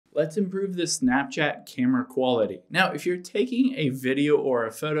Let's improve the Snapchat camera quality. Now, if you're taking a video or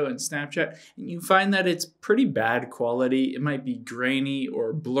a photo in Snapchat and you find that it's pretty bad quality, it might be grainy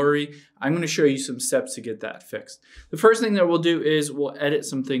or blurry, I'm going to show you some steps to get that fixed. The first thing that we'll do is we'll edit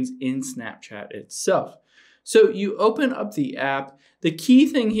some things in Snapchat itself. So you open up the app. The key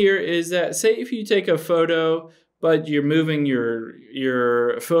thing here is that, say if you take a photo, but you're moving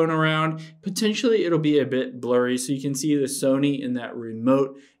your phone around, potentially it'll be a bit blurry. So you can see the Sony in that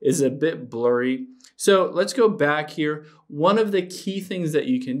remote is a bit blurry. So let's go back here. One of the key things that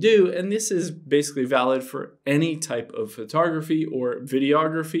you can do, and this is basically valid for any type of photography or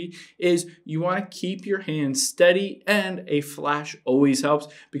videography, is you want to keep your hand steady, and a flash always helps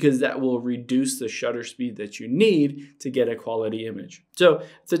because that will reduce the shutter speed that you need to get a quality image. So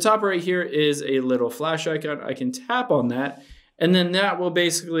at the top right here is a little flash icon. I can tap on that, and then that will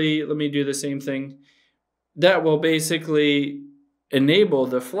basically, let me do the same thing. That will basically enable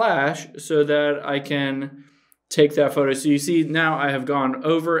the flash so that I can take that photo. So you see now I have gone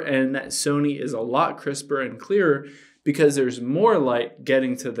over, and that Sony is a lot crisper and clearer because there's more light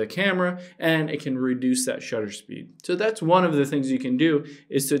getting to the camera and it can reduce that shutter speed. So that's one of the things you can do,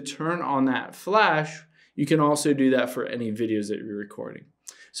 is to turn on that flash. You can also do that for any videos that you're recording.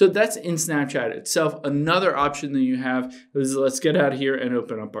 So that's in Snapchat itself. Another option that you have is, let's get out of here and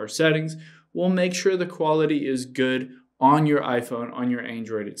open up our settings. We'll make sure the quality is good on your iPhone, on your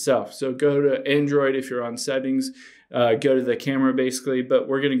Android itself. So go to Android if you're on settings, go to the camera basically, but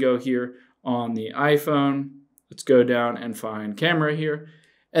we're gonna go here on the iPhone. Let's go down and find camera here.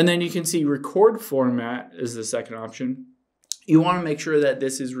 And then you can see record format is the second option. You wanna make sure that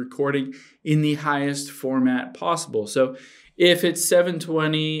this is recording in the highest format possible. So if it's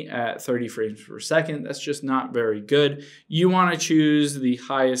 720 at 30 frames per second, that's just not very good. You want to choose the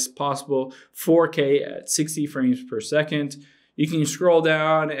highest possible, 4K at 60 frames per second. You can scroll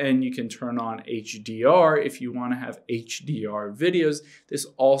down and you can turn on HDR if you want to have HDR videos. This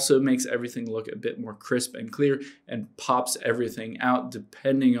also makes everything look a bit more crisp and clear and pops everything out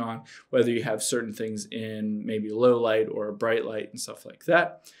depending on whether you have certain things in maybe low light or bright light and stuff like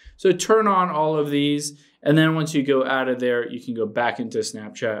that. So turn on all of these, and then once you go out of there, you can go back into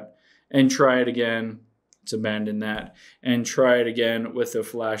Snapchat and try it again. Let's abandon that and try it again with the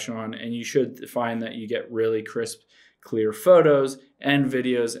flash on, and you should find that you get really crisp, clear photos and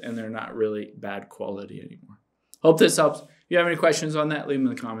videos, and they're not really bad quality anymore. Hope this helps. If you have any questions on that, leave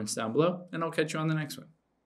them in the comments down below, and I'll catch you on the next one.